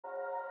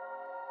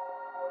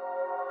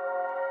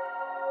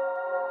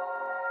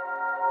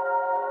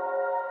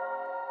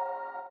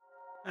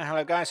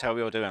Hello guys, how are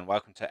we all doing?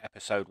 Welcome to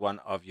episode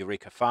 1 of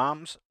Eureka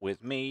Farms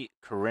with me,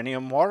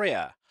 Corinium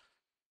Warrior.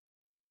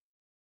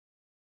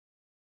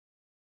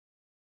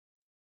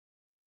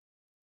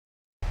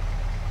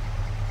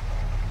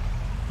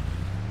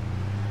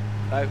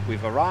 So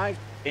we've arrived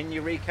in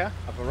Eureka.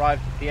 I've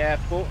arrived at the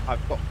airport.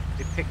 I've got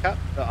the pickup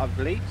that I've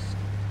leased.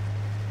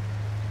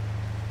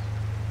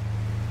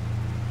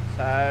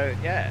 So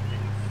yeah,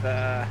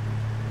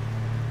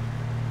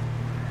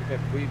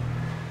 we're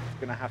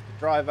going to have to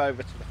drive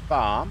over to the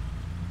farm.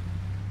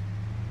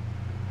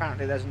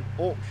 Apparently there's an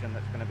auction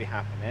that's going to be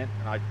happening,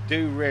 and I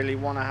do really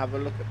want to have a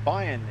look at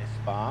buying this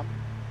farm.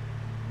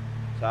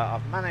 So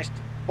I've managed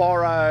to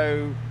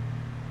borrow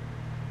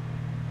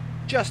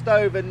just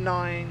over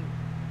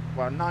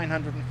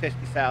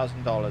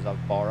 $950,000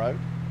 I've borrowed.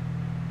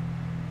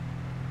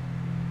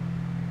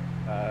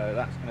 So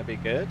that's going to be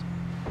good.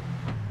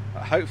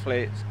 But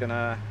hopefully it's going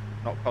to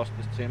not cost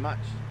us too much.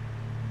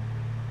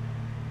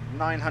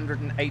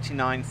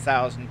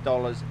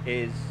 $989,000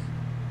 is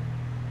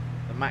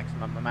the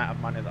maximum amount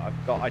of money that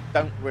I've got. I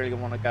don't really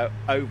want to go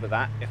over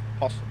that if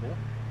possible.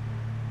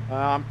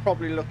 I'm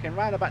probably looking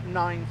around about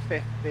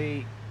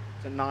 950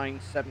 to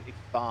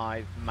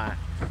 975 max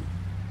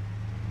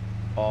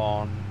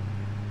on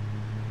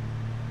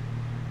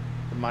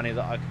the money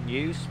that I can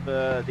use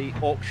for the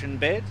auction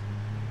bid.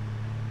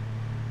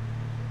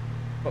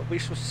 But we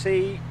shall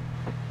see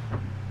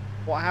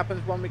what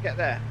happens when we get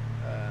there.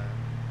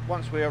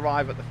 Once we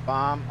arrive at the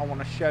farm, I want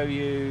to show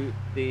you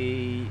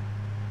the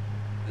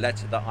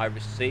letter that I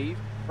received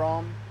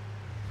from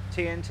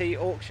TNT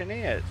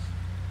auctioneers.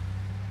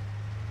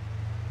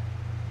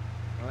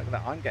 Look at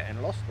that, I'm getting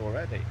lost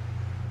already.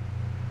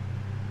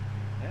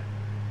 Yeah.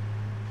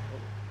 Oh,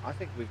 I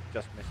think we've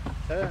just missed a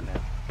turn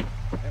now.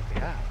 There we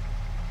have.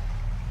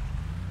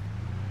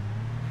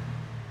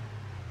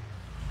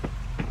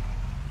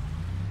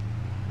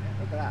 Yeah,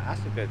 look at that,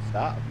 that's a good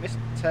start. I've missed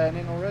the turn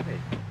in already.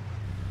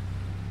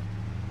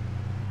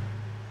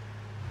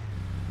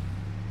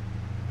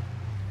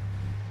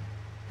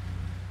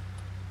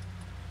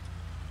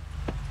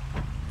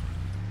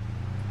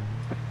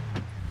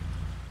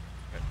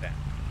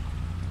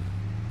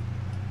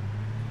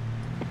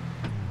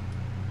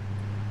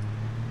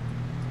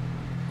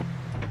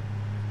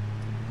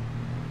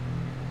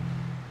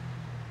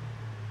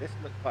 This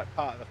looks like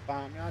part of the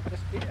farmyard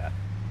just here.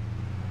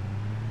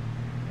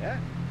 Yeah.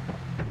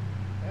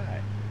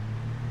 Okay.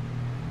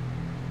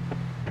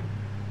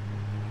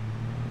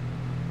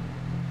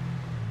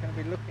 Gonna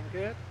be looking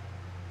good.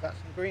 Is that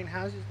some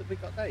greenhouses that we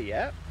got there?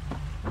 Yep.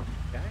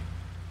 Okay.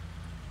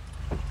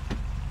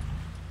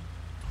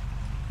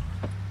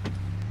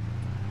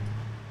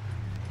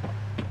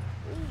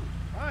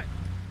 Ooh, right.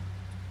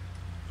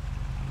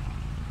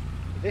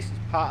 So this is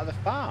part of the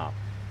farm.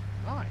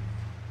 Nice.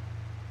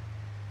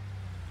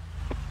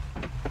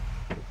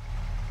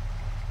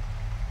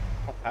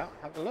 Out,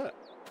 have a look.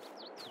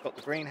 We've got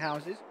the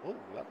greenhouses. Oh,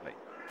 lovely.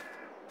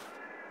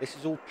 This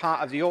is all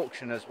part of the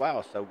auction as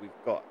well. So we've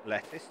got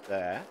lettuce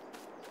there.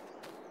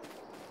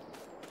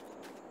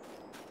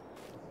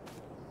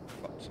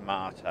 We've got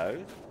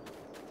tomatoes.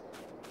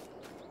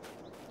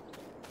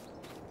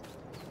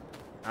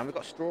 And we've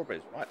got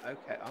strawberries. Right,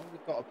 okay. And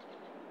we've got a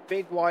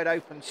big wide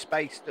open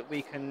space that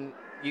we can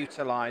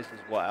utilise as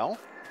well.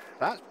 So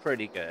that's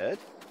pretty good.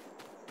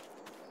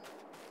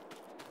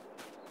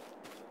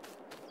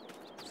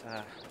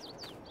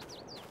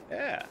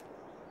 Yeah.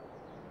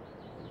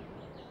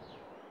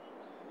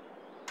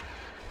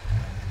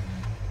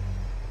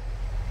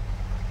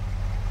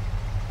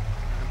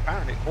 And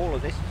apparently all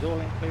of this is all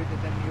included in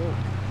the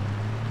auction.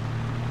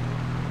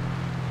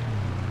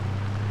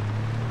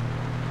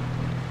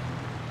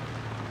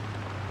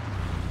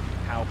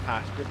 Cow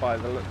pasture by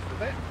the looks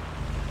of it.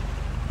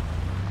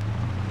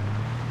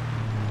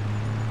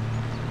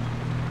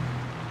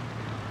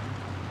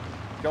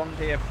 John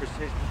Deere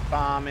Precision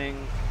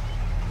Farming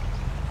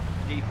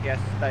GPS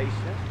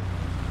station,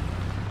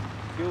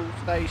 fuel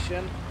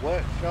station,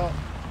 workshop,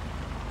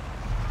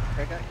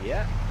 trigger,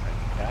 yeah,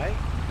 okay.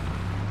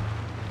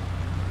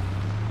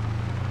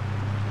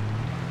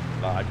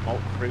 Large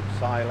malt fruit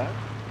silo,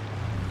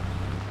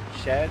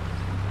 sheds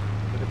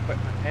with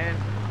equipment in,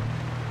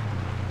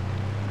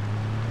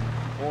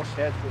 more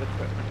sheds with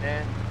equipment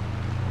in.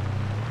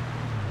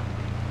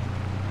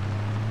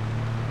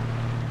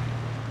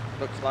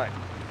 Looks like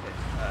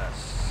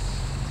it's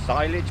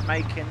silage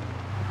making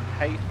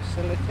hay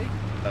facility.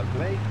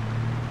 Lovely.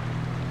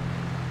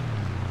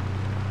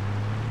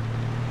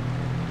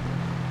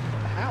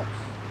 The house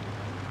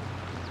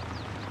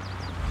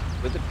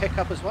with the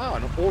pickup as well,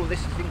 and all of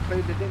this is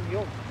included in the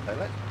auction. So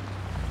let's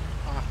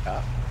park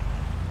up.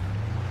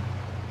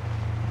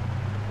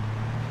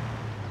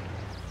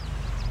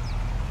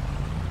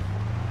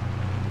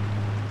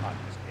 Right,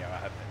 just here, I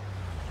hope it.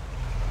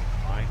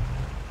 Fine.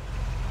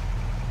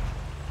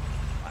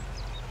 Right.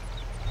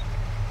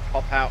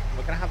 Pop out.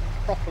 We're going to have a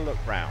proper look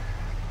round.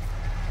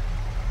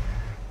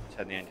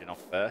 Turn the engine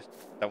off first.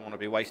 Don't want to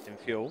be wasting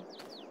fuel.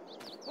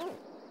 Oh,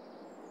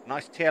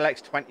 nice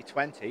TLX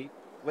 2020.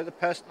 with a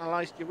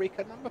personalised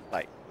Eureka number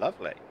plate.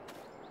 Lovely.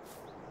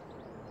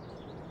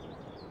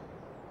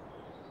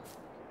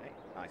 Okay,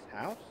 nice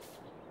house.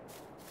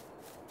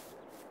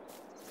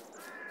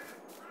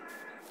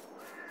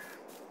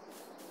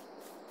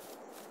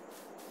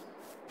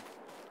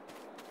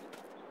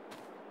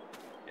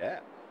 Yeah.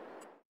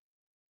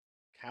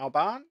 Cow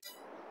barn.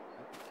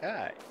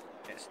 Okay.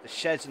 It's the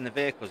sheds and the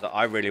vehicles that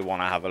I really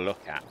want to have a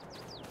look at.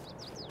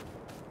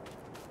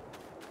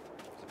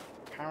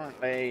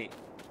 Apparently,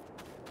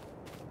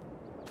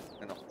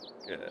 they're not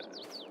good.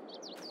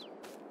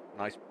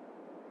 Nice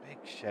big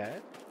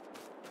shed.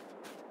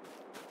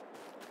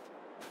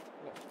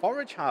 What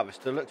forage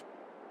harvester looks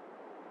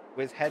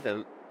with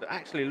header that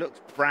actually looks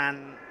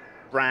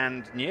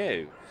brand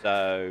new.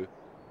 So,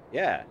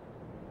 yeah.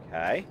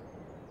 Okay.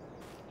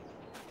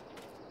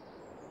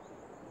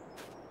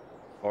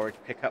 Forage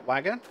pickup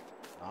wagon.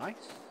 Nice.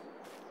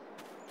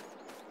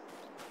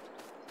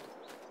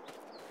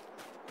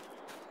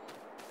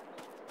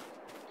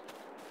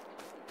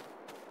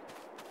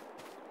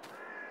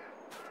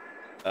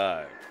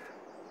 Oh.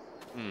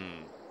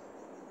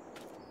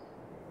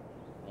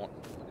 What?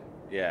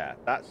 Yeah,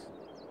 that's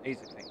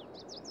easy thing.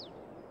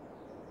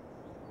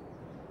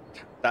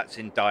 That's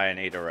in dire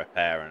need of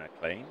repair and a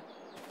clean.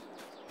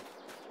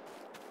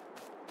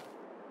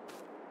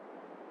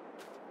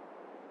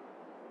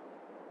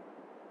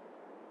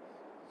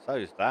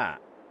 So's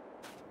that.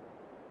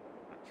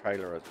 That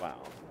trailer as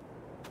well.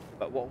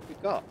 But what have we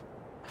got?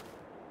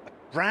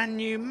 A brand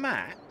new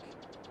Mac.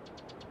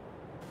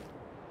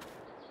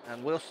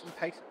 And Wilson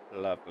Pace.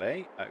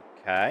 Lovely.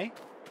 Okay.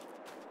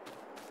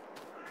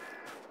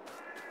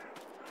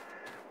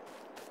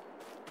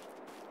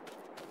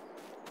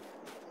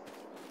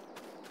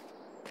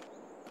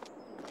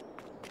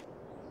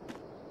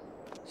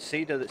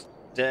 Cedar that's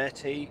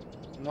dirty.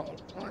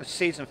 Not a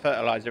seeds and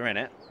fertilizer in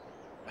it.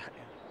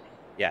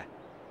 Yeah.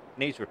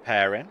 Needs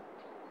repairing.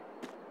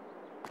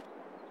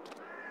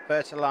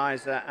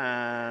 Fertilizer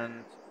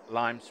and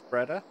lime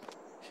spreader.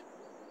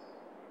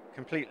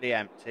 Completely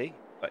empty.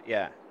 But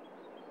yeah.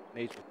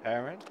 Needs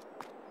repairing.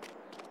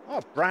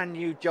 Oh, brand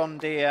new John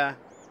Deere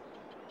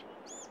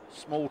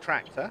small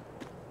tractor.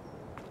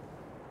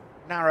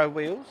 Narrow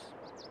wheels.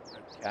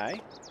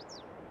 Okay.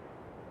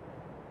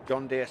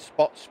 John Deere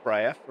spot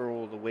sprayer for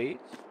all the weeds.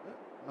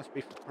 Must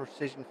be for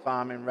precision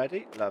farming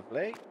ready.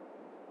 Lovely.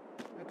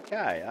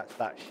 Okay, that's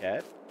that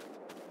shed.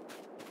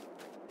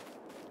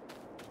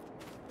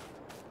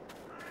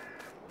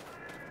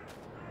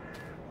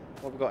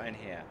 What have we got in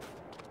here?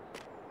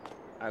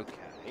 Okay.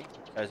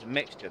 So there's a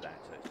mixture there.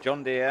 So it's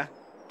John Deere.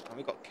 And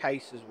we've got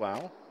case as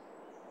well.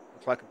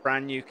 Looks like a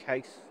brand new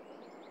case.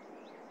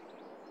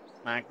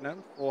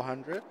 Magnum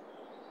 400.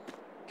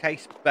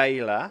 Case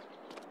baler.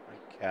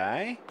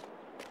 Okay.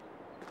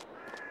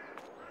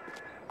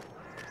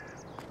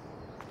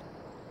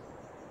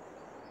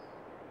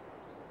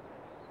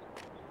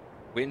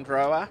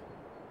 Windrower.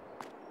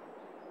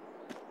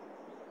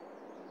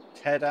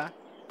 Tedder.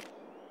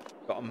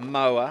 Got a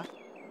mower.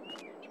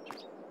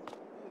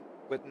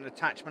 With an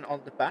attachment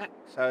on the back,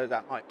 so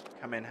that might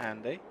come in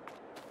handy.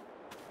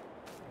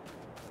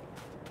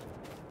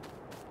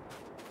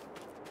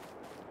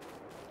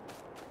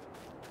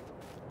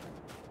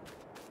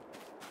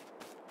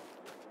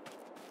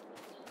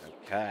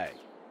 Okay.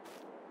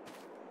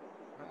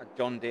 A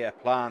John Deere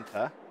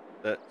planter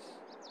that's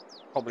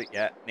probably,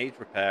 yeah, needs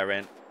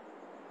repairing.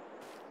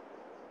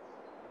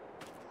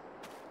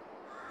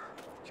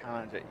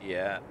 Challenger,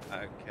 yeah,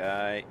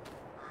 okay.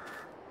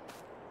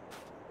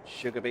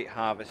 Sugar beet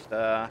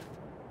harvester.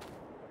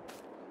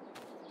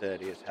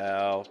 Dirty as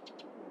hell.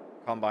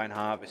 Combine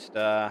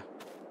harvester.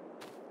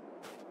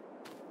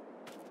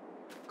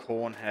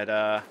 Corn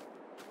header.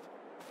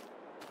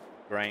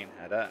 Grain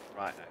header.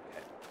 Right,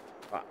 okay.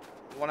 Right,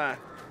 I want to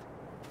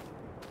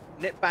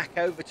nip back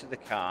over to the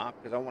car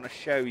because I want to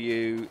show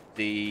you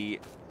the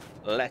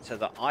letter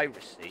that I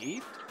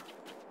received.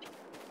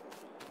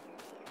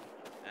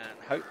 And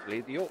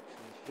hopefully the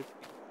auction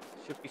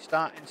should be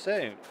starting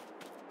soon.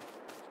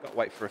 Just got to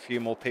wait for a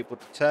few more people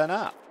to turn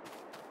up.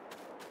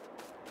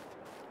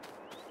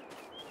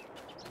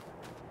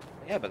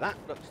 Yeah, but that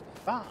looks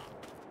the farm.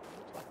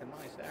 Looks like a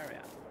nice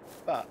area.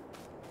 But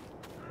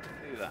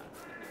do that.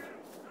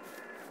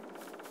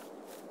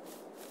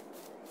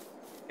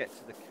 Get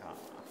to the car.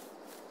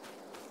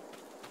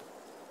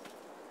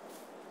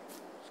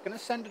 Just going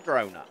to send a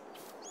drone up.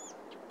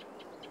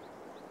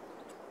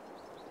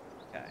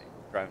 Okay,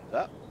 drone's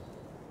up.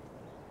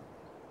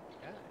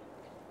 Okay.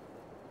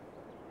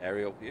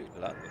 Aerial view,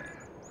 lovely.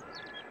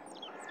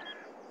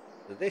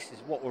 So this is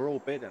what we're all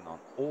bidding on.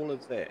 All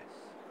of this.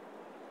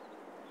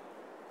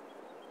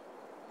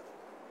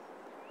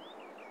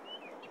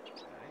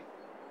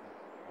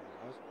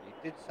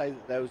 He did say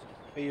that there was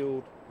a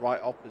field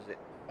right opposite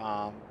the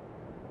farm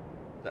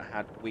that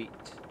had wheat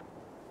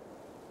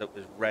that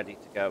was ready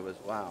to go as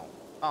well.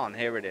 Oh, and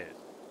here it is.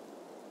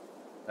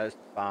 There's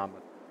the farm,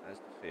 there's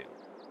the field.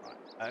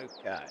 Right,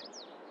 okay.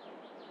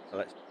 So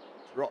let's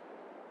drop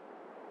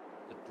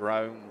the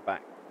drone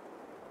back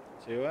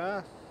to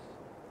us.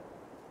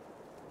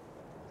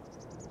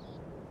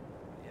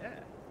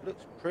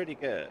 Looks pretty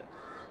good.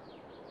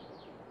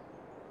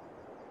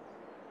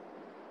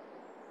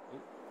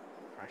 Ooh,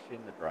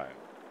 crashing the drone.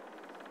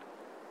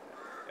 There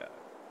we go.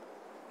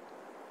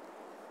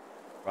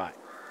 Right,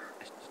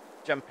 let's just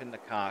jump in the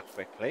car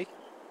quickly.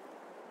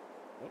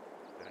 Oh,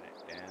 turn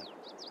it down.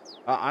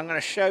 I'm going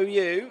to show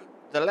you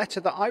the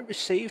letter that I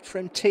received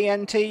from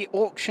TNT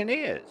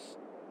Auctioneers.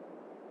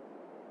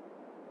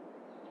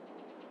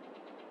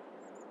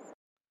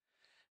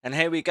 And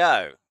here we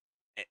go.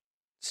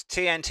 It's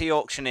TNT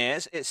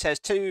Auctioneers. It says,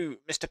 to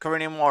Mr.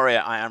 Korean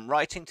Warrior, I am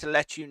writing to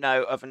let you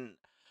know of an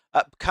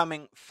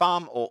upcoming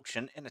farm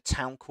auction in a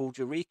town called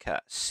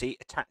Eureka. See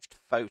attached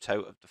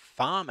photo of the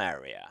farm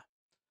area.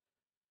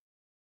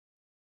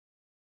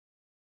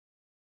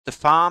 The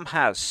farm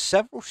has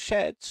several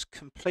sheds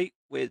complete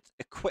with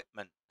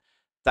equipment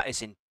that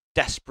is in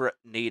desperate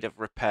need of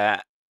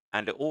repair,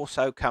 and it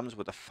also comes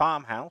with a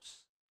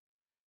farmhouse,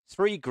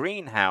 3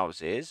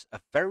 greenhouses, a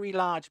very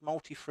large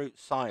multi-fruit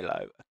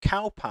silo, a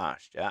cow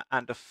pasture,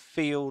 and a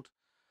field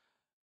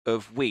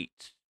of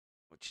wheat,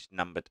 which is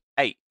numbered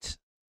 8,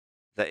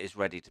 that is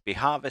ready to be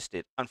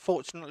harvested.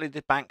 Unfortunately,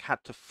 the bank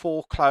had to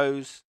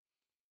foreclose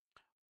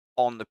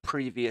on the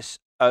previous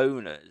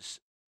owners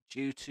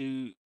due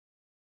to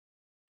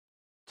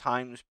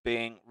times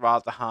being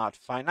rather hard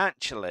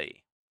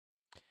financially.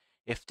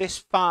 If this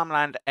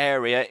farmland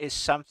area is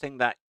something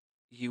that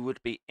you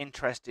would be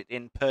interested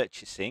in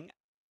purchasing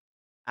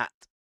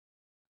at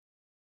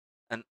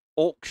an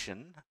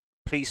auction,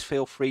 please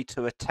feel free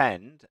to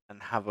attend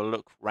and have a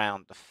look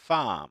round the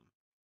farm.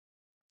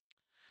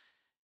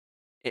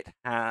 It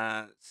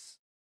has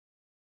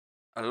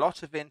a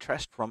lot of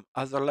interest from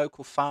other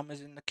local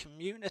farmers in the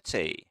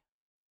community.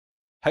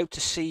 Hope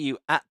to see you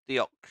at the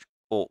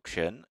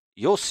auction.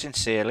 Yours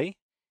sincerely,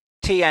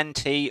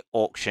 TNT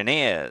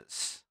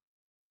Auctioneers.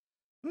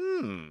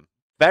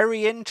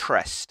 Very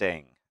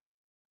interesting.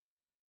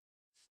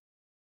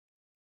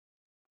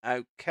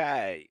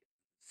 Okay,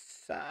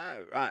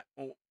 so, right,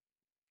 well,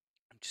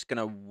 I'm just going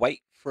to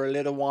wait for a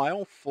little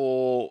while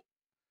for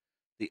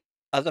the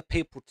other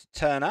people to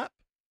turn up.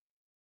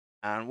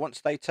 And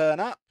once they turn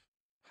up,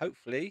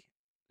 hopefully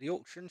the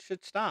auction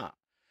should start.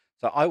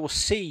 So I will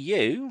see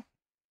you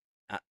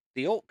at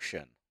the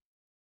auction.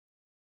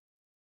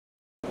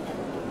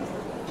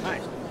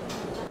 Right.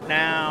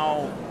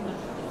 Now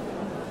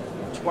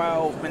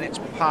 12 minutes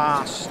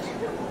past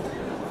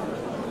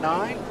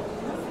 9,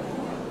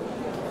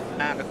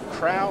 and a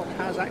crowd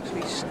has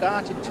actually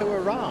started to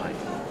arrive.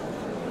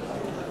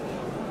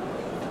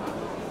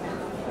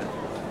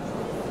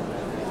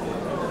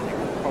 You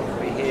can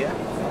probably hear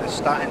they're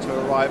starting to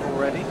arrive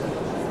already.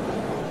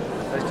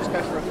 Let's just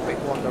go for a quick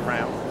wander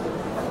round,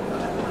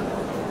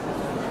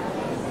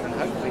 and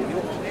hopefully the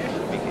auctioneer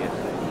should be here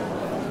soon.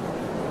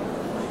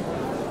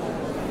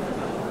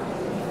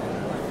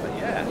 But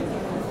yeah, a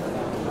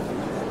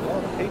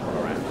lot of people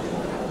around.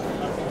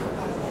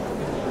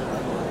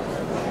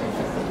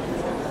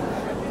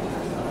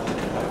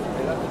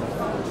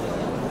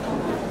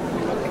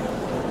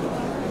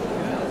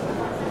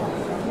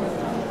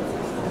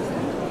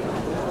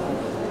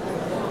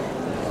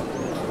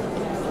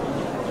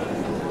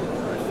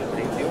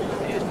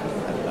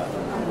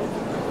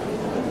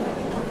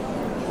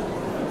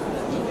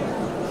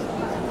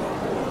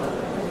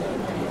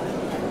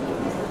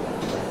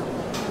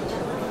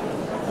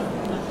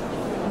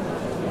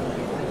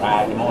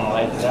 Good morning,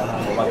 ladies and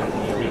gentlemen. Welcome to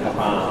Eureka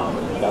Farms.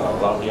 We've got a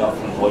lovely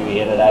auction for you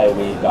here today.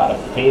 We've got a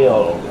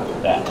field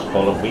that's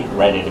full of wheat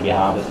ready to be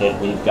harvested.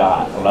 We've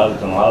got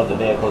loads and loads of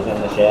vehicles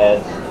in the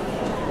sheds.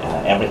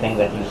 Everything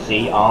that you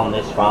see on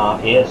this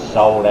farm is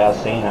sold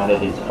as seen, and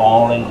it is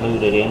all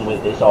included in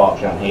with this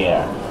auction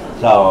here.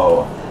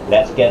 So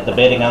let's get the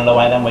bidding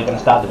underway, then we can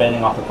start the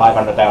bidding off of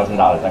 $500,000.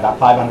 I got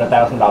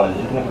 $500,000.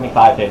 He's going to give me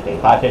 $550.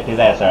 $550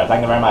 there, sir.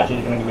 Thank you very much.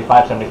 He's going to give me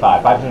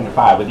 $575.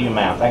 $575 with you,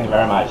 ma'am. Thank you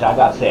very much. I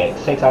got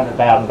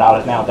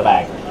 $600,000 now at the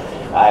back.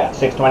 I got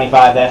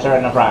 $625 there, sir,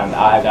 in the front.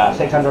 I got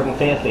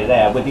 $650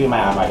 there with you,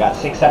 ma'am. I got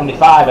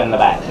 $675 in the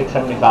back.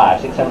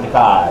 $675.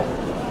 $675.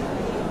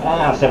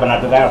 And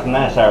 $700,000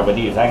 there, sir, with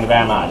you. Thank you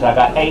very much. I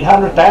got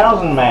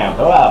 $800,000, ma'am.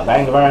 Well,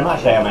 thank you very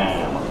much there,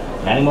 ma'am.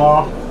 Any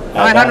more?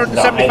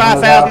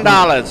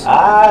 $975,000.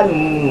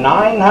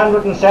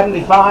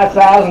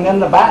 $975,000 in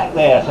the back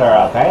there,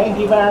 sir. Thank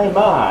you very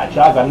much.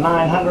 I got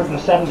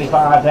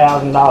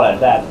 $975,000.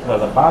 That's for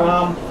the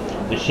farm,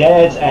 the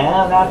sheds,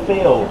 and that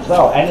field.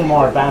 So, any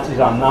more advances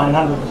on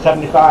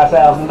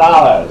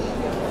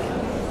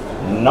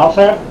 $975,000? No,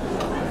 sir?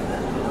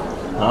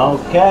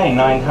 Okay,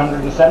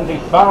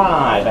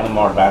 975. Any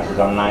more advances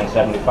on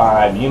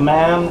 975? You,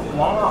 ma'am?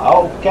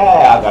 No? Okay,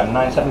 I got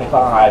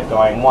 975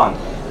 going once.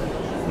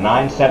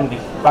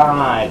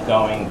 975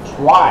 going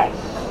twice.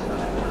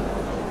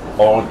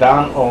 All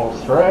done, all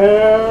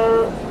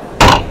through.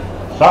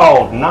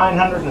 Sold.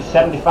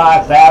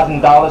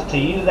 $975,000 to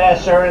you there,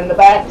 sir, in the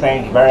back.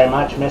 Thank you very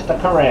much, Mr.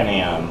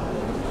 Corinium.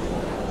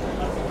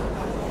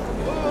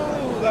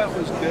 Oh, that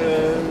was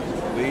good.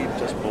 We've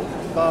just bought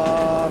the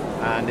farm,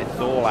 and it's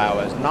all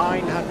ours.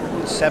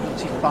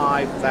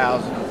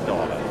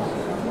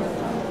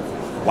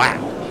 $975,000. Wow.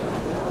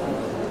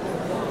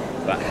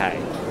 But hey,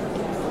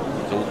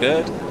 it's all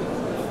good.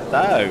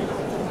 So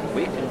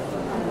we can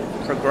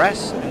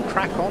progress and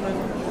crack on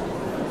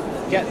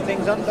and get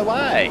things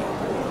underway.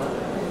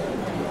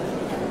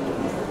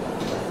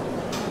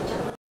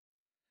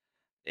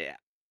 Yeah,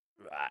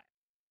 right.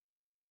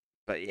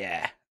 But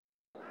yeah,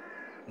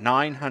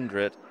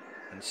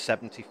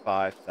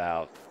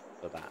 975,000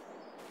 for that.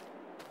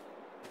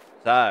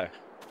 So,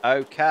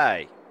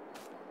 okay.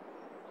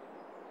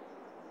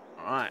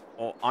 All right.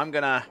 Well, I'm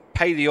gonna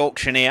pay the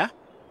auctioneer,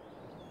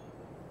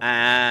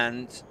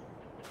 and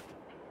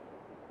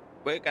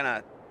we're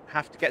gonna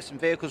have to get some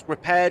vehicles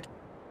repaired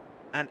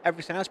and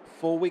everything else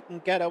before we can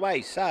get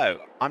away.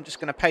 So I'm just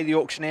gonna pay the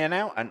auctioneer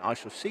now, and I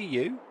shall see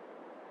you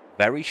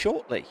very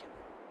shortly.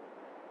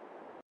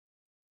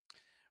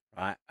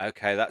 Right.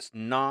 Okay. That's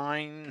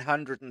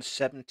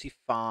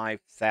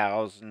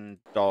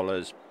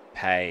 $975,000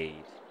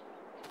 paid.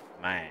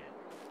 Man.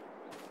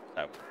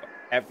 So we've got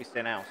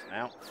everything else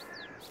now.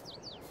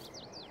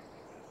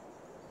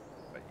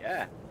 But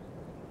yeah.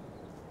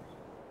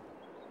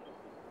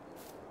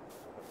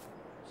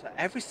 So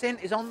everything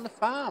is on the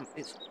farm.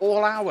 It's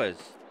all ours.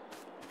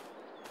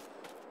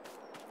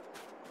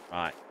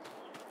 Right.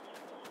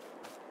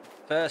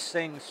 First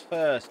things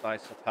first, I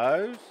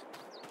suppose.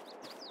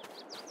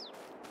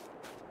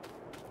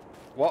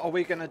 What are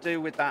we going to do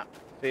with that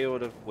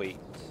field of wheat?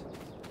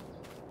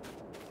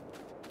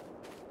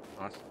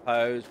 I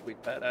suppose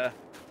we'd better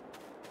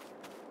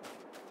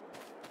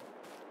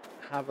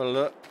have a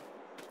look.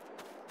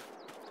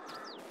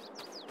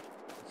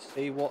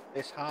 See what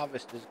this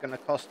harvest is going to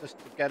cost us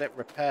to get it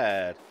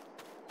repaired.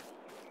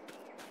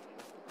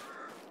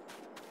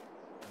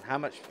 And how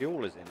much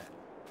fuel is in it.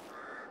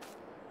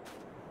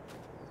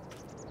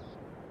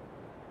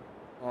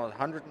 Well,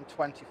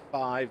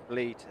 125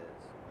 litres.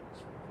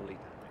 It's fully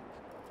damaged.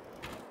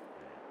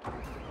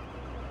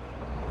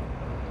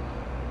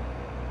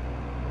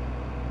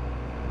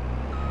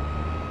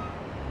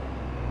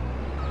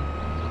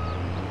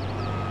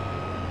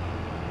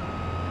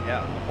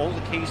 Yeah, all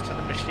the keys to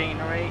the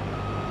machinery.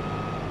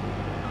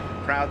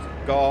 Crowds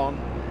have gone.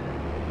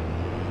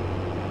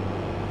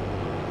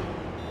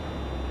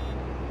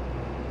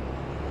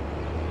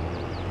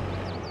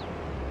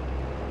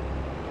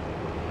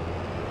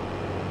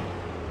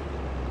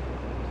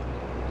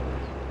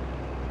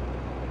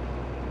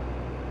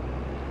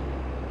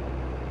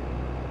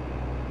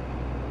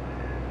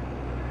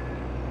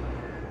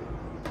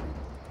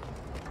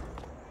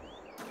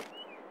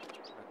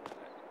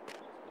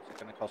 What's it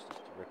going to cost us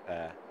to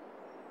repair?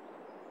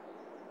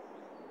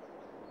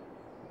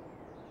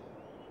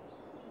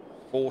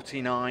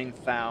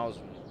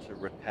 49,000 to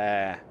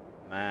repair.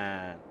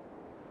 Man.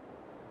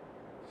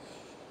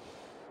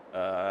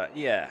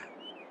 Yeah.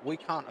 We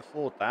can't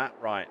afford that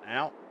right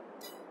now.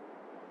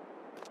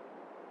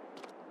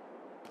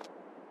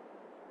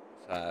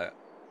 So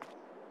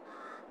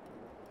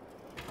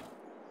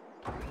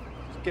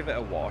just give it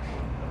a wash.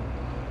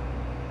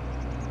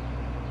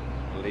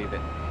 Leave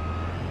it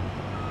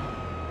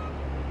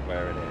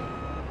where it is.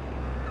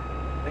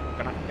 I think we're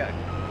going to have to get a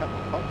couple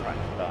of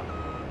contracts done.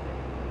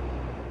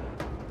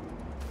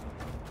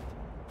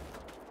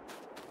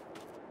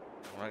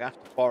 We're going to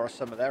have to borrow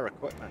some of their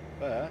equipment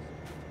first.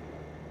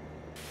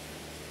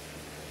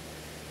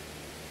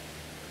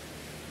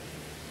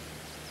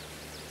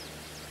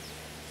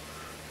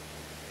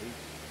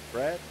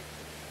 Bread.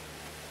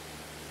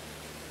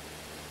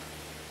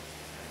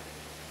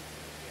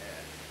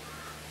 Yeah.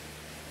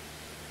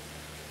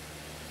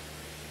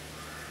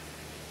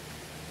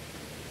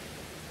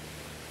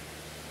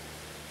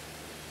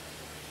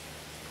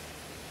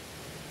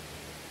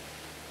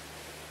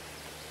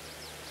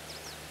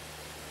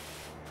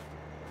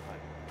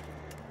 Right.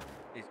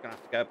 He's going to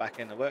have to go back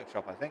in the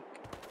workshop, I think.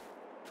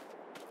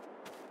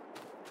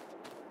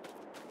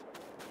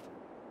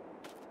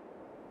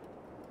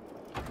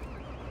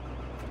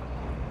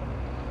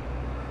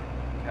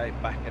 Okay,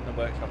 back in the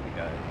workshop he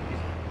goes. He's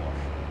washed.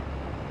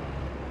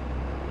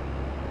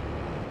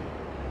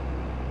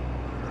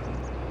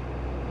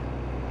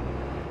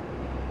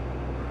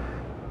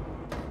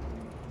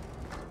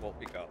 What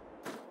we got?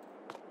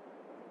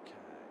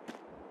 Okay.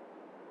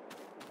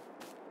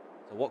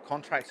 So what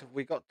contracts have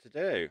we got to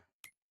do?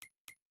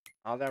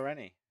 Are there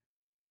any?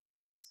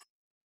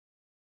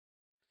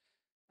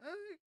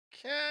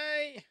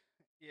 Okay.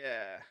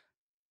 Yeah.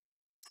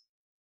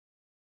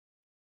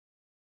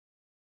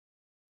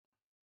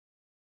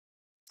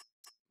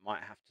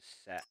 Might have to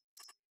set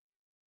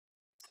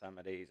some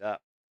of these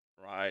up.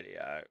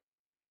 Rightio.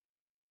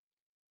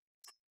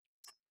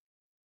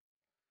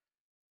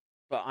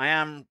 But I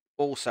am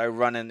also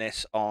running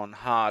this on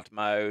hard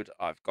mode.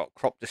 I've got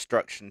crop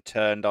destruction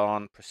turned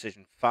on,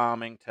 precision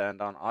farming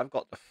turned on. I've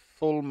got the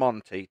full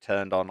Monty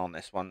turned on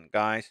this one,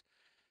 guys.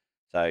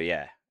 So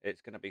yeah,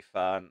 it's going to be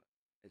fun.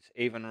 It's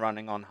even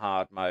running on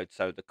hard mode.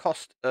 So the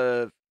cost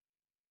of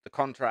the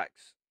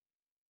contracts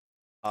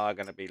are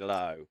going to be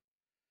low.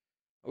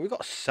 We've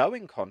got a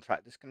sewing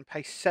contract that's going to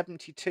pay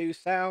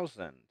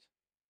 72,000.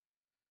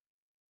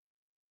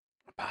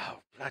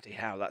 Oh, bloody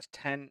hell, that's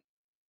 10.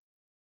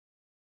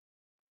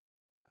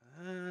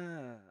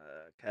 Okay,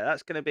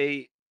 that's going to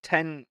be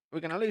 10. We're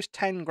going to lose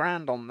 10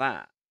 grand on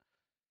that.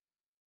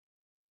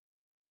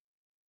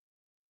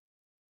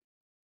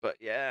 But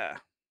yeah,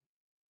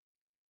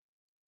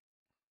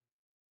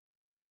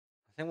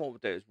 I think what we'll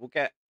do is we'll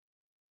get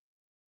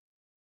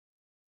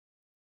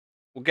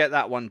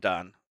that one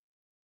done.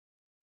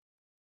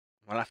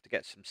 We'll have to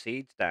get some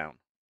seeds down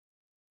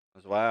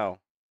as well.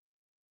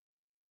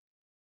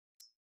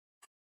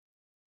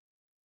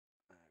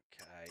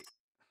 Okay.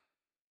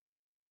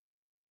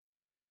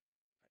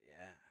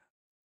 Yeah.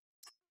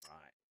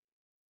 Right.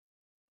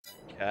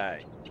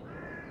 Okay.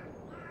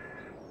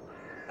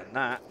 And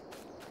that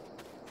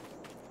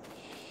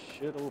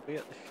should all be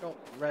at the shop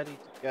ready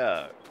to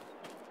go.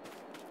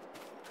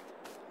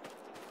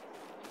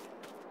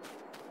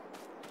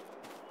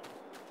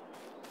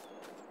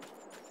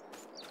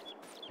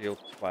 Field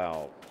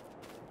 12.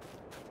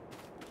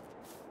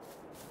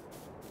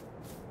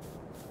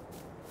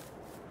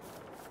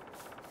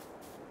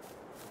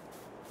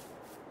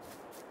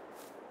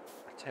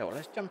 I tell you what,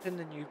 let's jump in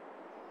the new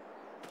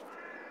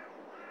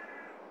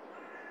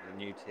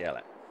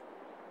TLX.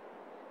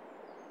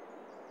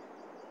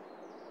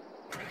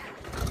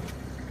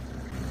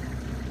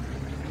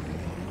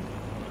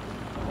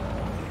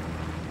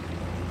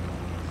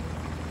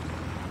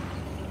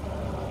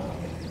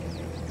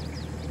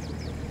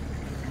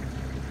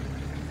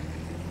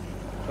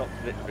 Shop's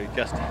literally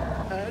just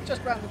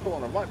round the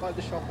corner, right by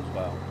the shop as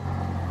well.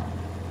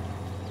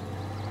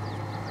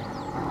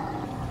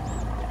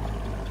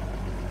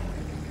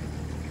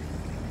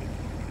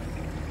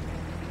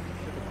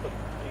 Should have put the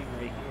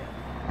machinery here.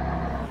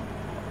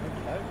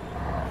 Hello.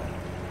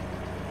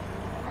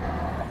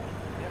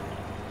 Yep.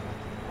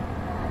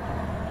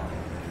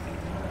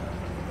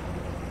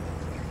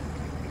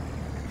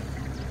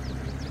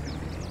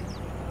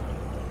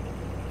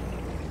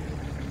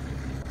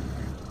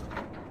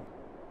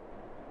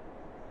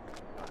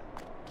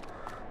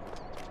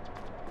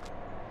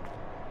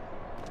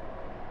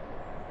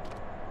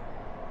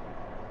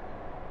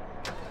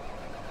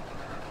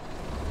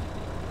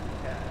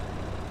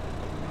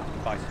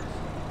 Devices.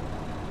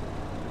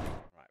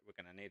 Right, we're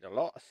going to need a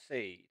lot of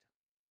seed.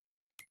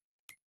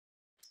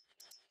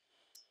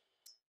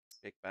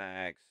 Big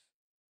bags.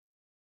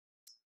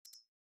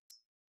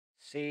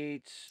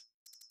 Seeds.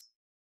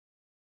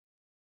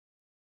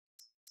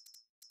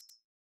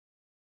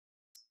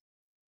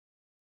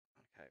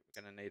 Okay,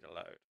 we're going to need a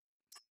load.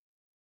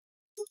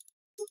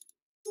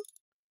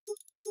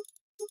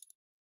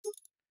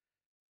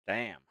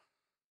 Damn.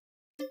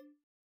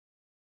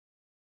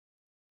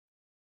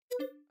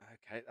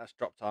 Okay, that's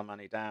dropped our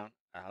money down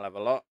a hell of a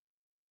lot.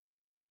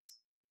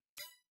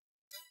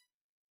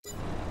 We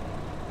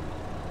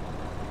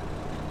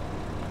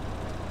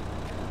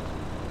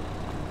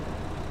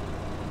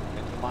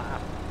might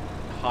have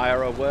to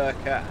hire a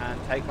worker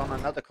and take on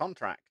another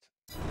contract.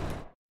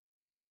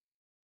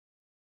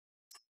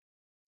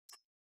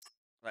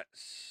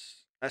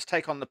 Let's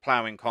take on the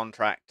ploughing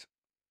contract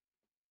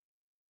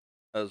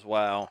as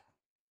well.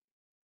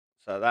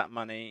 So that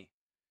money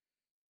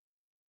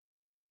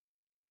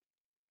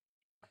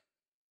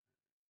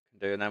can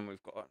do, and then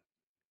we've got to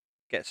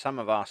get some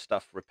of our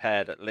stuff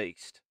repaired at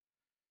least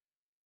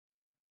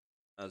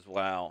as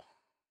well.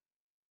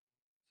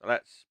 So we'll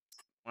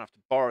have to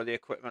borrow the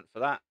equipment for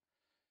that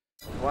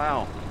as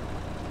well.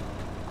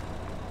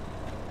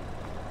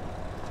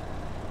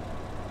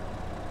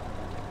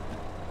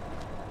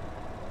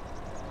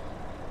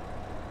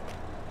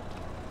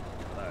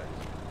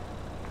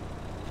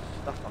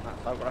 Stuff on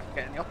that side, we'll have to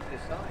get on the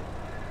opposite side.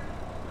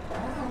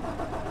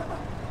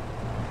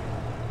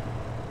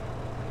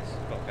 This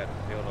has got to go to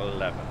field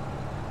 11.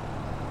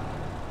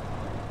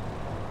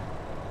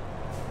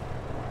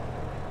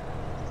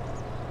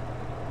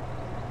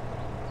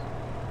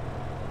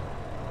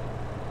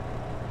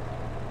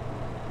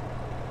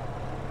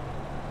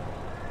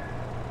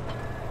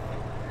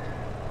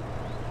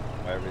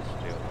 Where is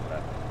field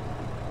 11?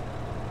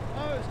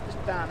 Oh, it's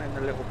just down in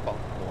the little pot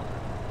corner.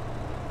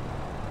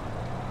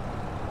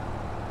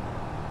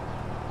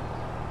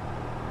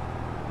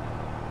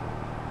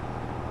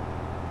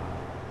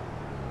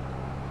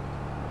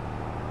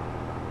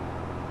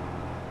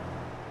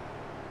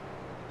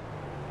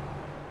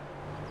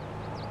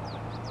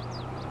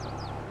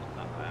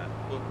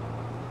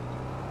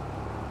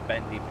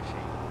 Bendy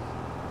machines.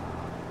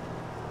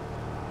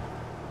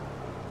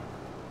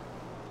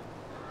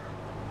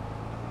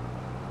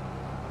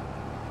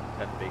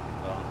 Ten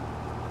beacons on.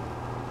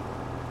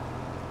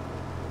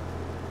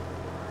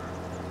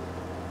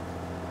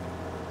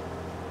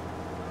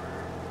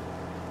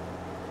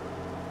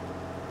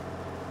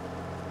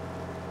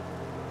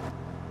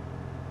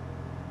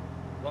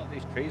 A lot of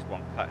these trees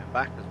want cutting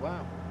back as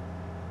well.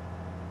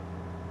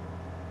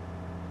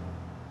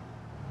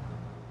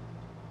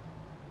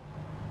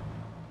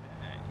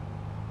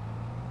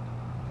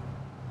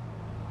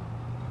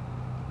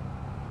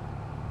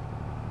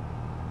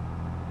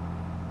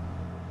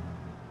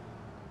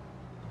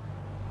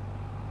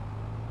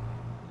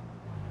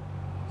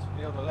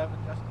 field 11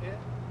 just here?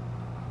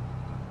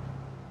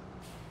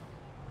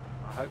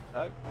 I hope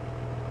so.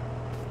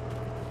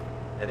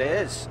 It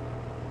is.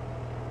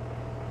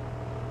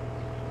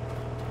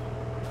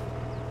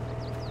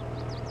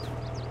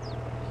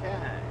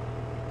 Okay.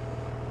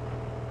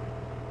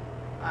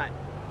 Right.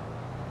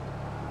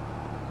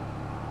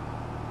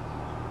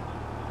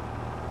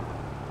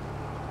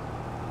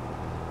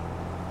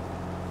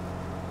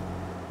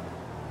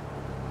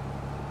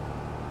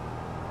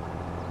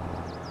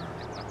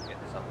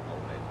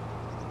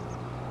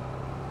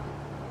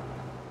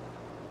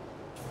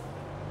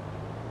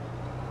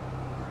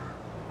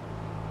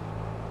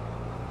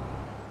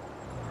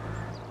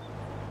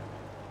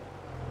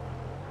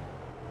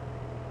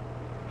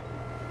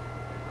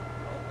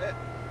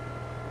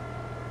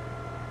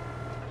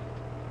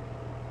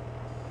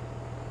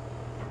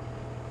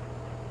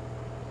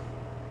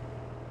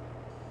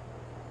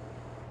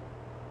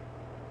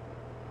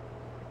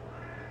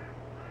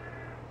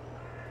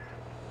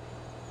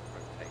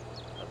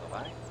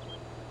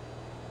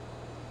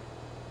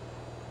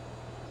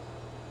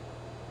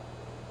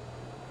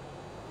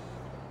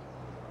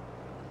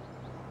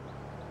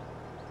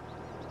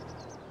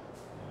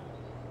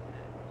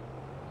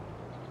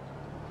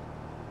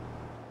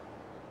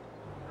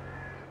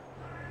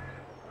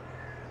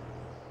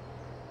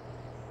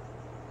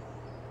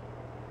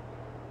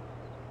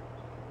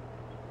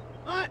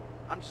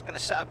 I'm just going to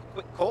set up a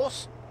quick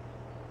course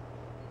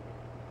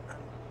and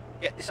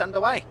get this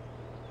underway.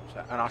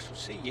 So, and I shall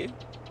see you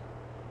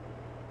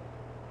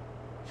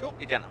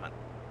shortly, gentlemen.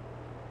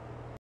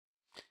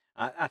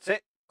 That's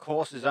it.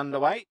 Course is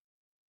underway.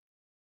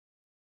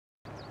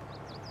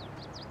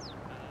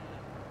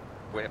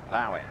 We're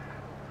ploughing.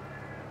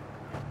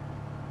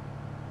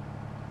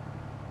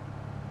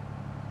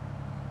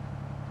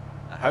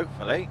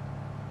 Hopefully,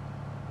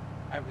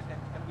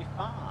 everything's going to be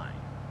fine.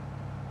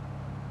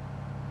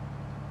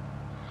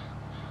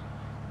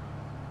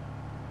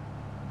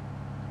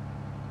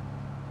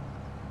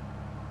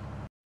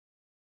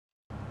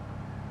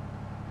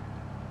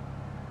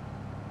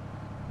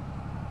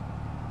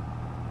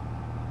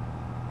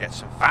 Get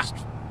some fast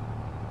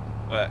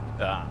work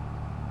done.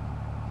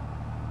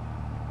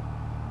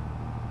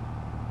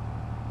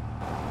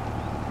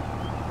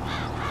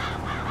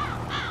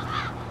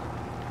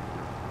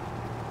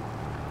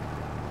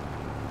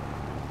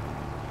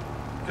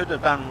 Could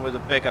have done with a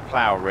bigger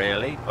plough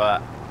really,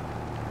 but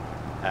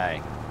hey,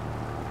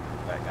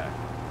 there you go.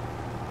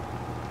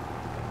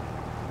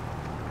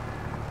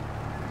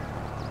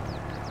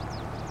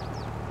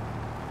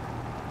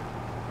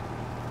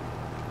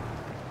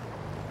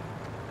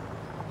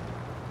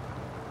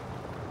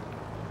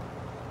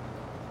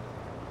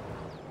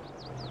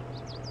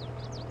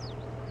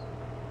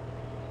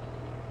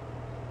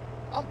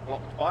 I'm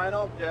blocked by an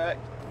object.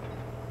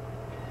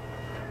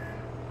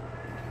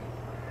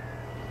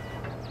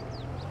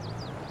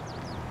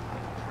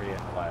 Tree in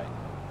the way.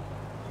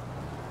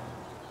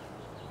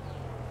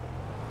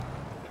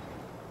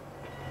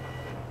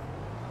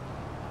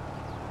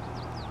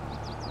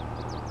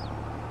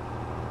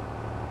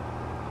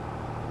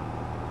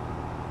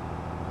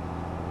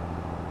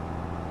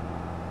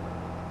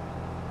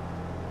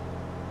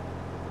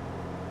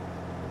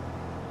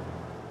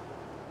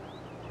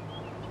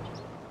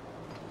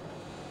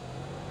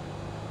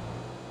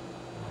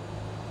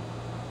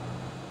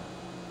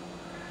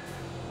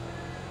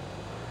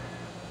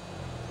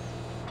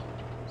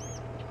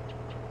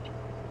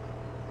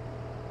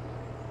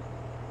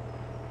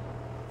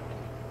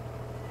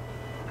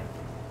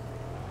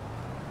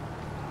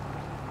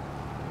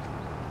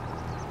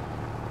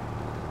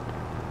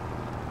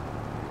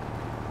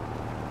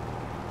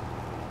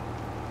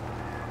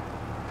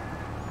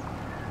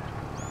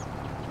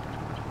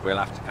 We'll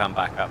have to come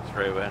back up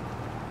through and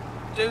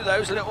do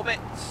those little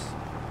bits.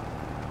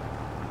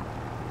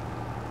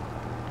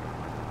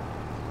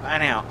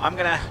 Anyhow, I'm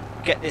going to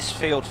get this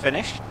field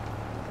finished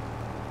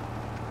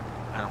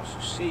and I'll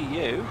see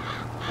you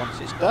once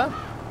it's done.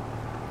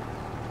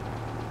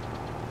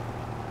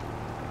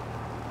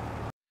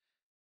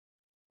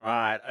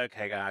 Right,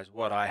 okay guys,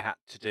 what I had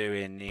to do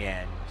in the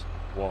end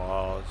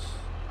was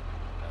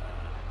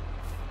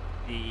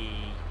the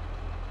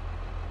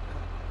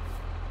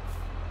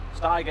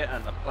Steiger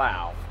and the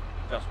plough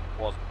just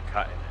wasn't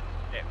cutting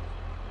it. It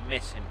was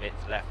missing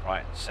bits left,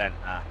 right and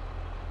centre.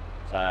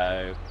 So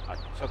I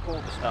took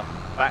all the stuff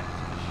back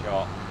to the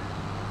shop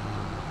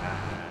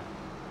and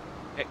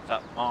picked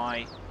up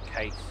my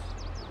case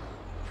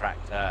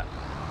tractor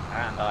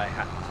and I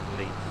had to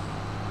lease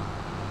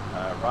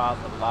a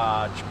rather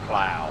large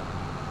plough.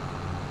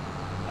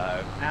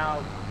 So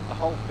now the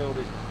whole field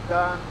is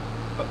done,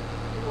 but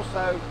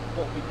also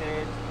what we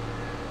did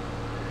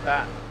is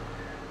that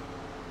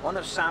one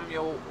of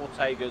Samuel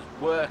Ortega's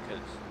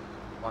workers,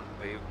 one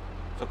we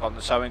took on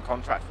the sowing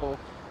contract for,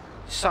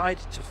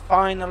 decided to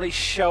finally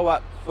show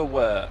up for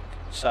work.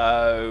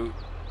 So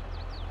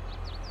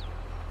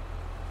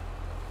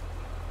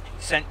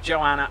he sent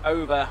Joanna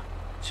over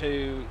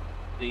to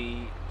the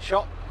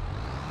shop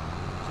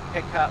to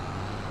pick up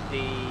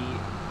the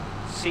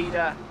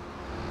cedar,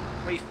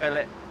 refill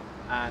it,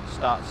 and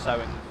start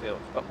sowing the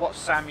fields. But what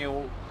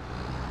Samuel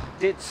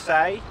did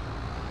say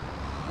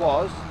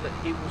was that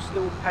he will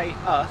still pay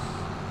us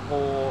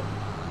for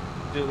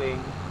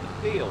doing the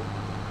field.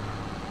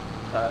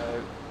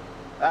 So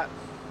that's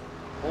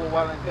all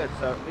well and good.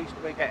 So at least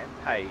we're getting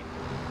paid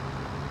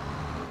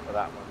for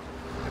that one.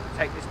 We're going to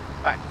take this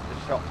back to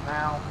the shop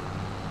now.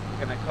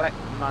 We're going to collect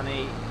the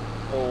money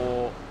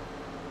for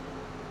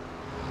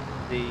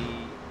the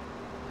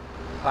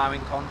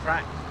ploughing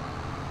contract.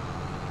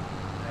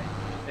 As you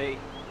can see,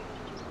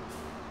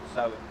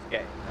 so it's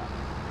getting done.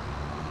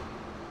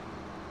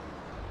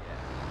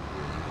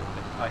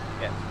 Yeah, I can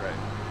get through.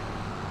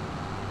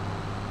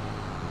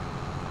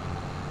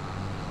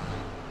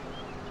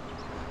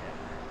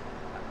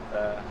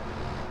 Yeah,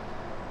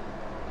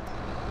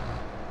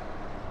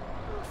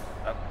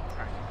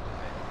 crashing a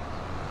bit.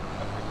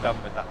 But we're done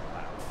with that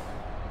plough.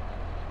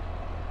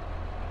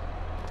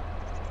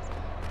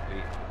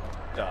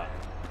 We're done.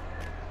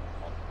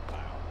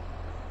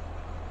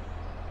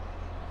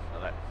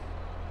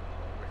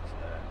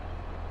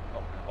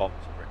 Want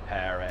to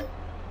repair it.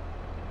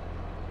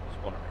 Just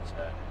want to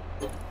return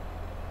it. Okay.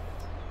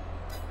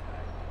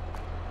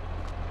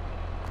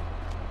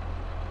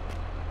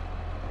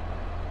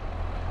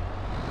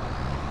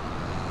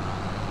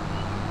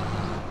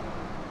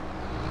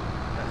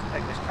 Let's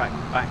take this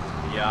tractor back to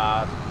the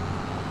yard.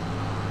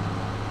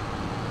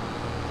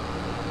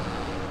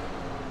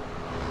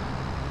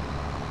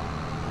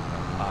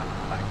 Park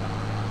it back up.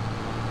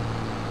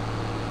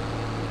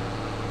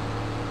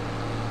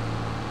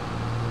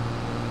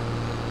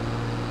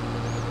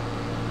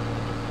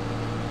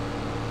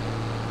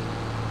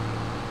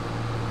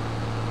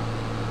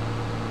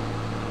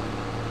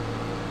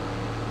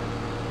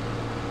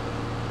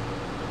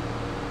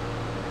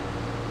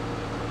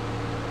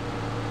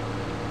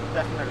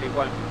 Definitely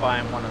won't be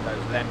buying one of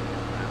those Lemons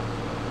now.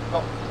 I've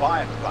got to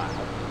buy a plough.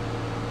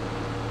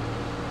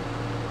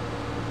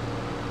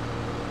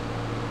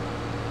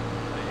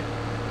 So, yeah.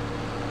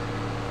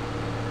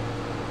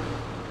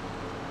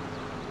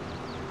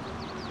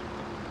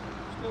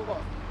 Still got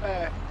a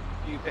fair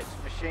few bits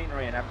of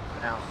machinery and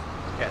everything else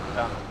to get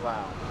done as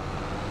well.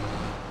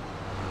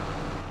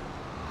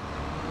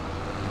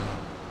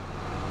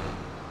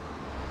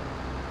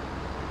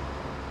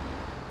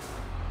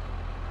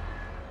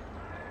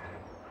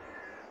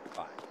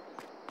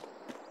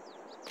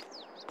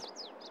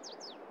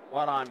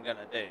 What I'm going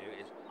to do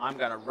is I'm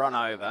going to run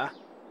over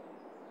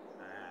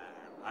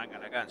and I'm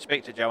going to go and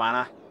speak to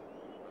Joanna,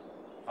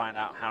 find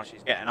out how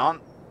she's getting on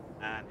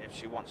and if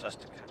she wants us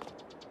to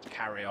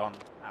carry on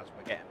as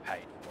we're getting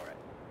paid for it.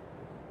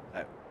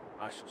 So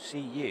I shall see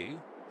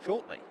you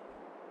shortly.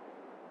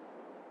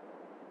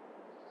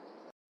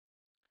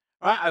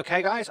 Right,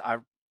 okay guys,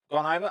 I've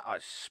gone over, I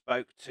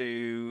spoke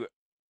to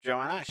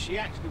Joanna. She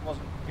actually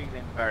wasn't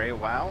feeling very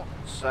well,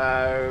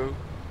 so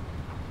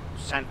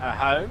sent her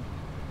home.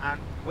 And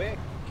we're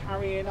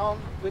carrying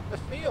on with the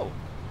field.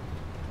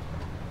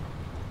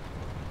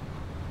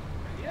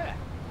 Yeah.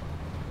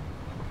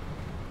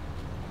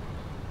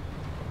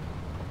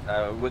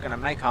 So we're going to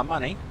make our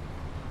money.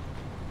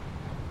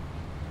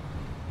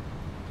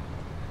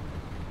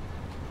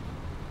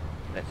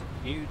 There's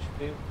a huge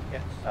field to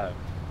get sown.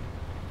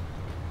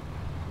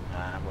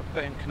 And we're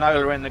putting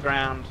canola in the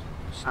ground,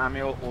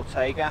 Samuel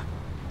Ortega.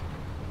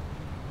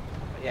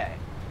 But yeah.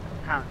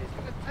 Apparently it's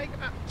going to take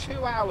about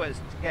 2 hours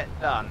to get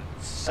done,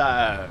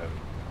 so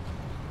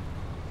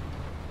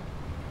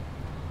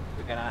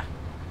we're going to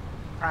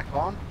crack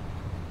on,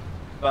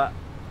 but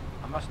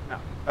I must admit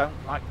I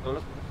don't like the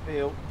look of the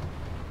field.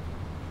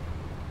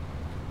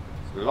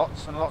 There's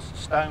lots and lots of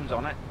stones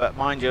on it, but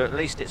mind you, at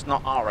least it's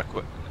not our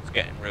equipment that's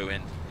getting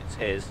ruined, it's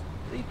his.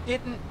 He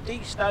didn't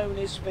de-stone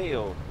his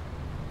field.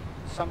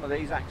 Some of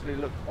these actually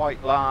look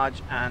quite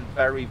large and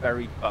very,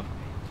 very bumpy.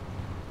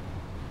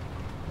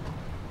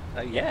 So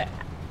yeah,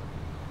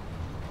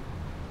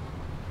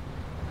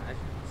 as you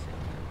can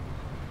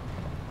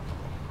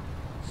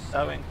see,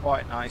 sewing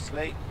quite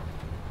nicely.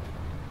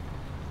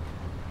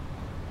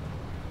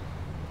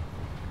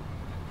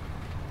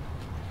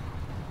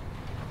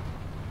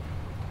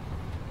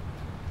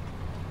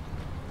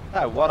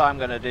 So what I'm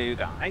going to do,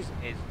 guys,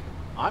 is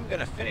I'm going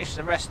to finish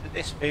the rest of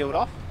this field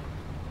off,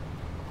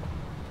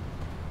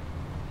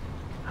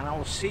 and I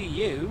will see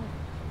you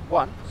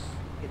once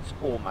it's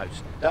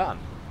almost done.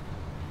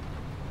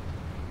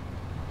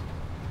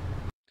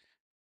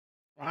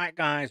 Right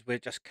guys, we're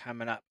just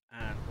coming up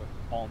and we're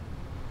on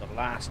the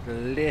last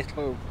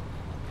little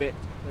bit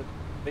of the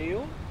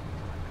field.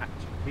 I had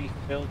to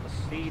refill the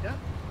seeder.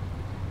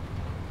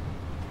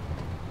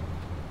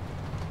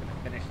 I'm going to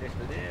finish this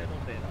little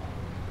bit off.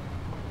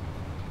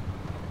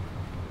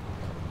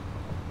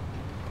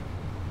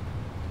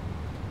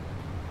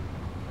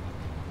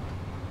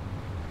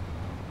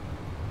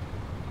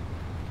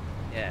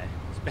 Yeah,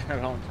 it's been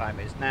a long time.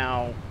 It's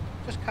now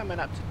just coming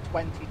up to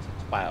 20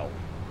 to 12.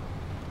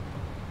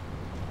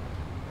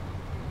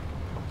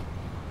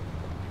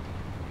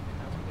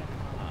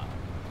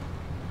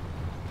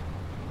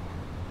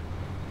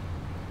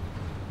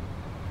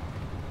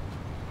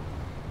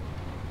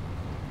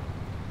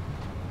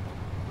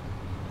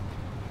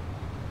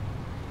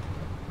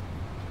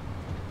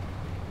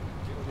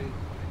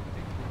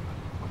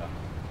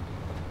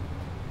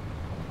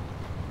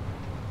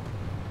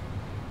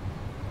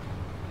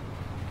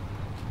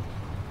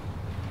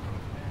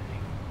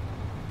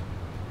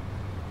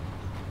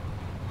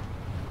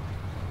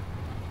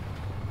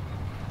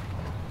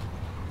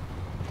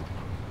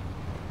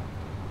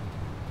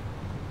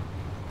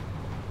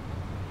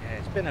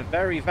 been a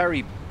very,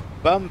 very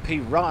bumpy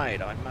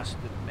ride, I must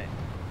admit.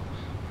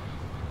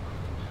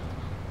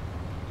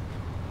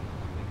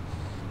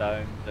 These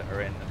stones that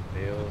are in the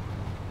field.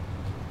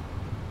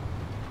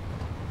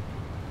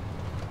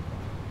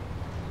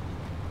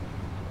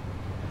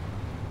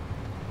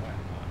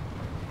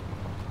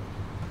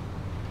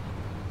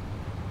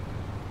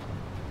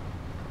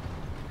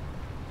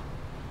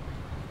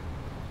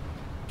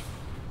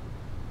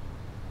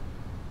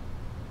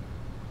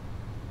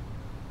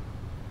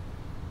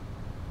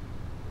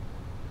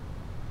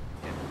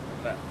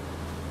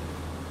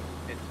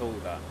 It's all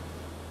done.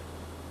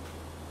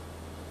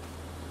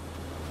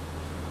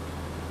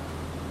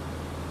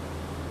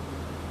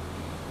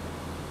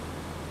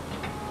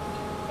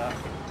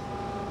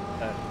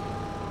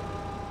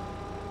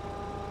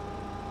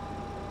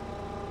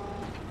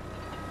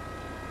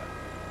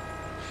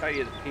 Show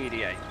you the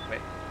PDA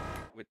quick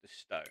with the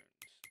stones.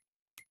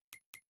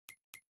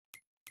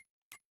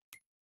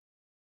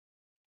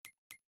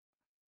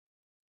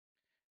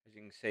 As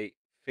you can see,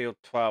 field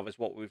 12 is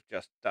what we've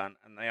just done,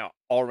 and they are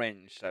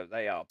orange, so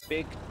they are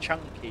big,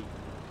 chunky.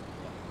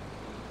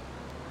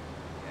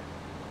 Yeah,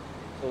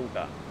 it's all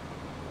done.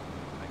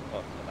 Thank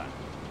God for that.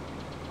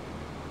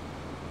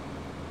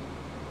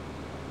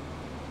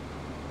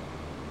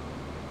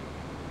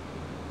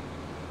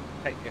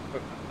 Take the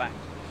equipment back to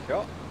the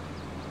shop,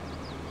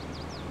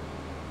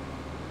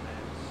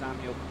 and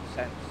Samuel can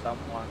send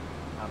someone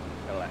to come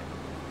and collect.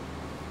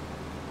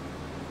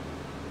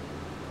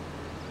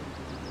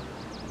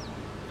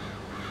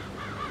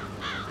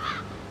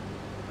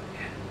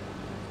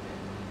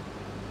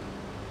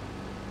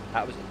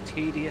 That was a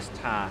tedious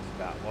task,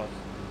 that was.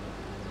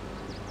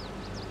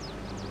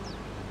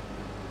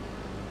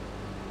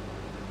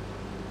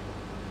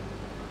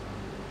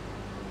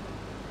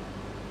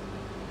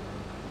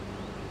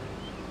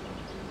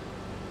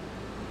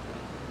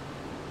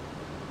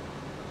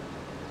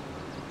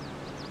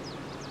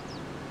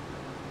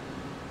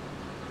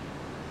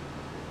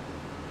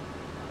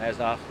 There's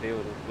our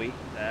field of wheat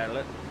there,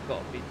 look, it's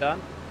got to be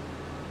done.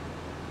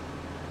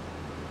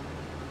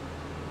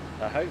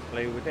 So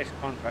hopefully with this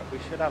contract we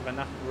should have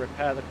enough to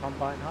repair the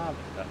combine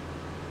harvester.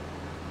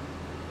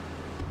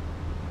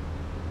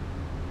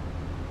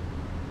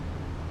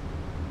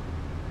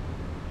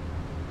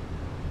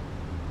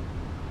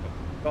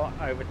 We've got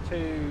over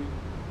two.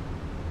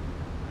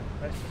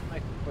 Let's just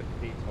make a quick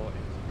detour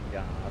into the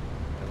yard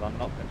because I'm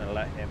not going to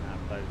let him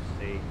have those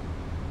seeds.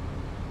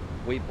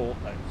 We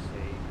bought those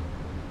seeds.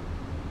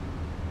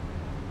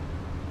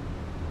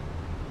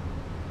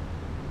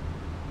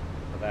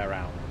 So they're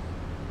ours.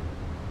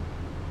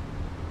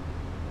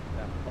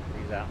 Pop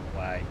these out of the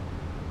way.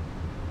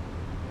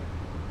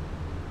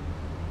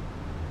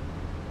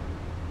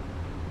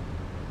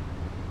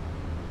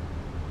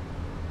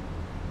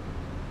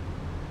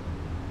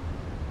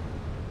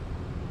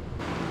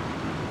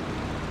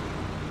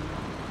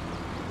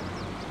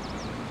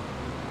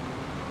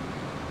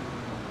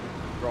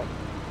 Drop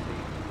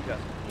these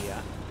just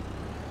here.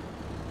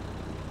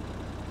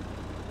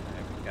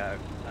 There we go.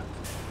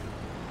 That's it.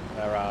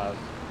 They're ours.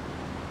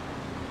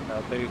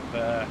 They'll do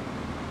for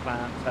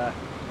planter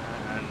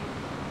and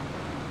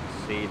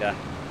cedar.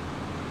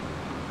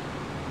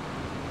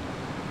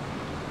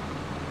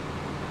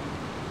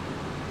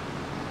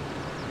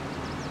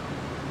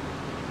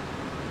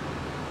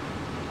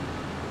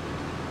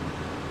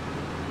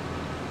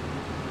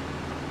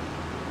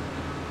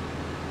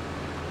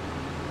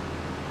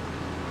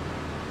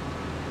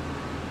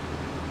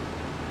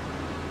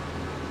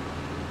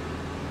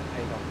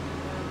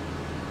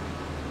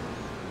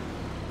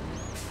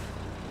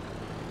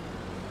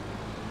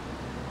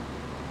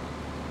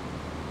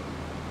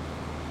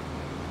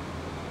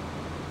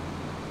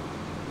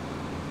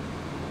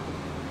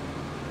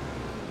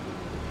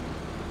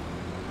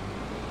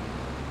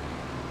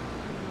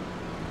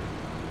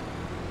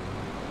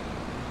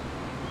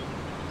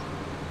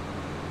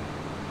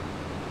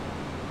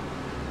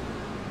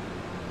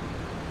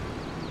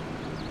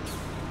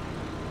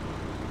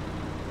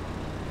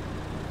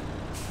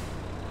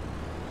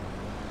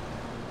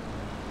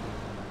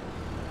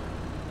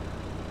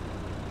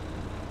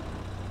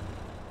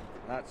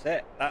 That's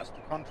it. That's the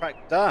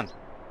contract done.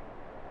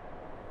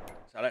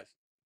 So let's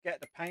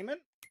get the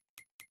payment.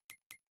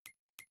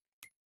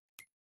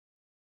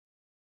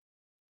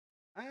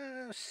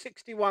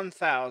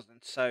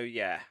 61,000. So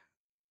yeah,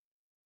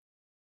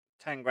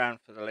 10 grand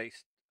for the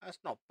lease. That's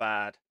not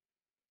bad.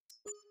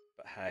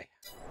 But hey.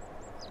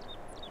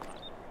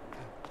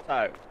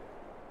 So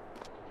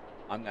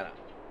I'm gonna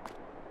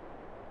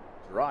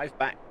drive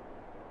back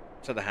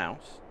to the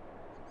house,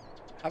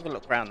 have a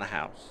look around the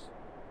house,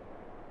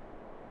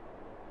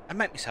 and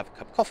make myself a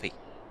cup of coffee.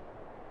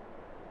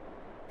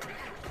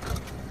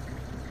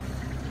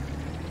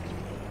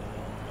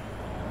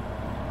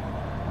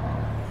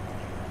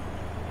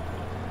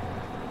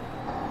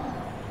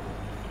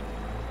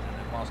 And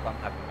then whilst I'm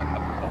having a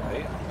cup of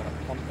coffee, I'm going to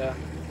ponder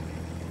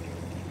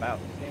about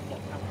seeing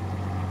what's happening.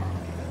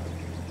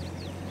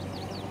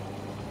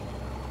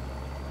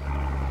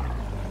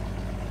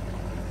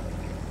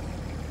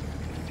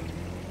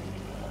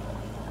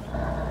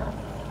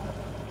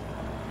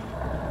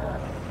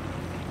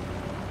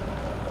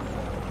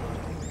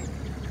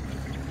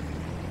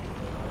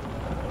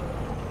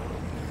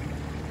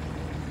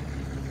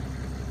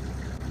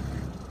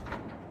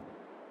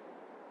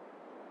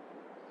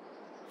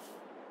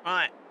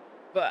 Right,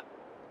 but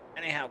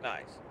anyhow,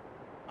 guys,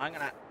 I'm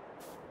gonna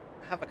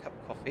have a cup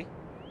of coffee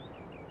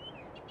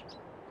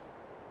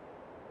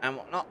and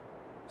whatnot.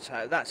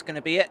 So that's going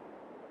to be it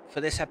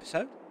for this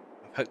episode.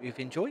 I hope you've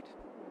enjoyed.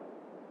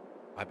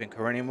 I've been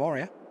Coronian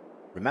Warrior.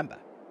 Remember,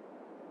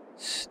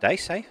 stay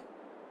safe,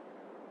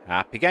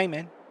 happy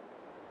gaming,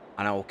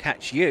 and I will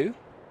catch you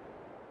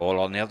all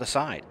on the other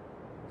side.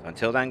 So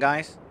until then,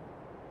 guys,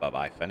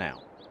 bye-bye for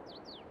now.